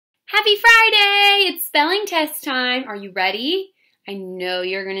Happy Friday! It's spelling test time. Are you ready? I know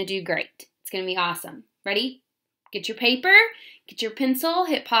you're going to do great. It's going to be awesome. Ready? Get your paper, get your pencil,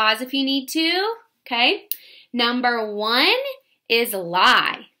 hit pause if you need to. Okay? Number 1 is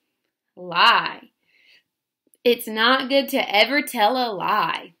lie. Lie. It's not good to ever tell a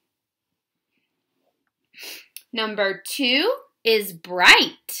lie. Number 2 is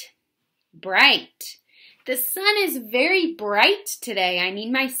bright. Bright. The sun is very bright today. I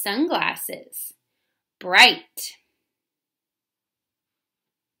need my sunglasses. Bright.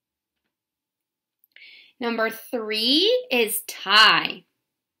 Number 3 is tie.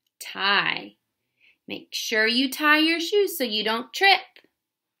 Tie. Make sure you tie your shoes so you don't trip.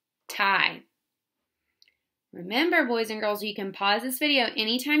 Tie. Remember, boys and girls, you can pause this video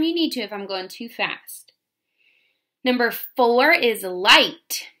anytime you need to if I'm going too fast. Number 4 is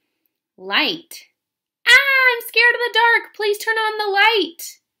light. Light. I'm scared of the dark. Please turn on the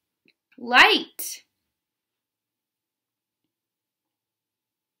light. Light.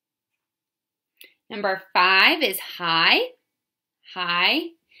 Number 5 is high. High.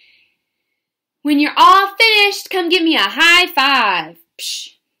 When you're all finished, come give me a high five. Psh.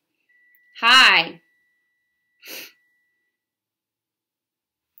 High.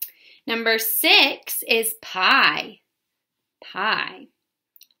 Number 6 is pie. Pie.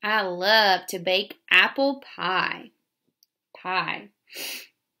 I love to bake apple pie. Pie.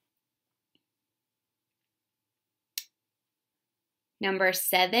 Number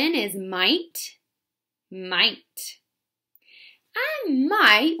 7 is might. Might. I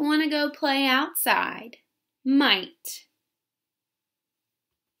might want to go play outside. Might.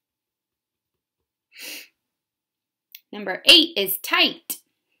 Number 8 is tight.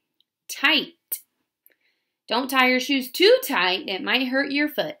 Tight. Don't tie your shoes too tight. It might hurt your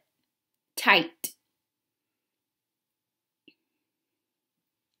foot. Tight.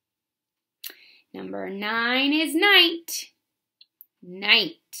 Number 9 is night.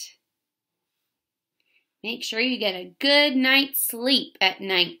 Night. Make sure you get a good night's sleep at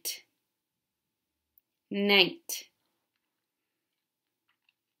night. Night.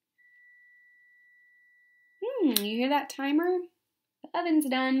 You hear that timer? The oven's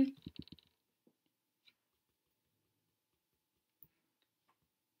done.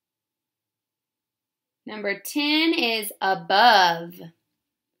 Number 10 is above.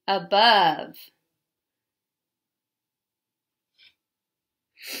 Above.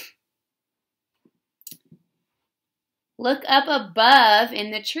 Look up above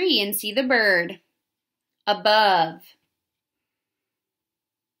in the tree and see the bird. Above.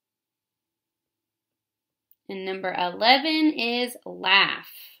 And number 11 is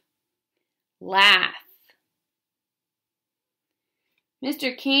laugh. Laugh.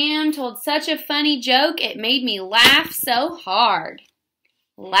 Mr. Cam told such a funny joke, it made me laugh so hard.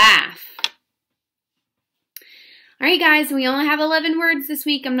 Laugh. All right, guys, we only have 11 words this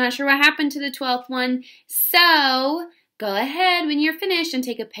week. I'm not sure what happened to the 12th one. So go ahead when you're finished and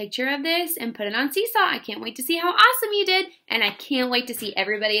take a picture of this and put it on Seesaw. I can't wait to see how awesome you did, and I can't wait to see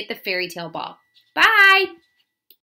everybody at the fairy tale ball. Bye!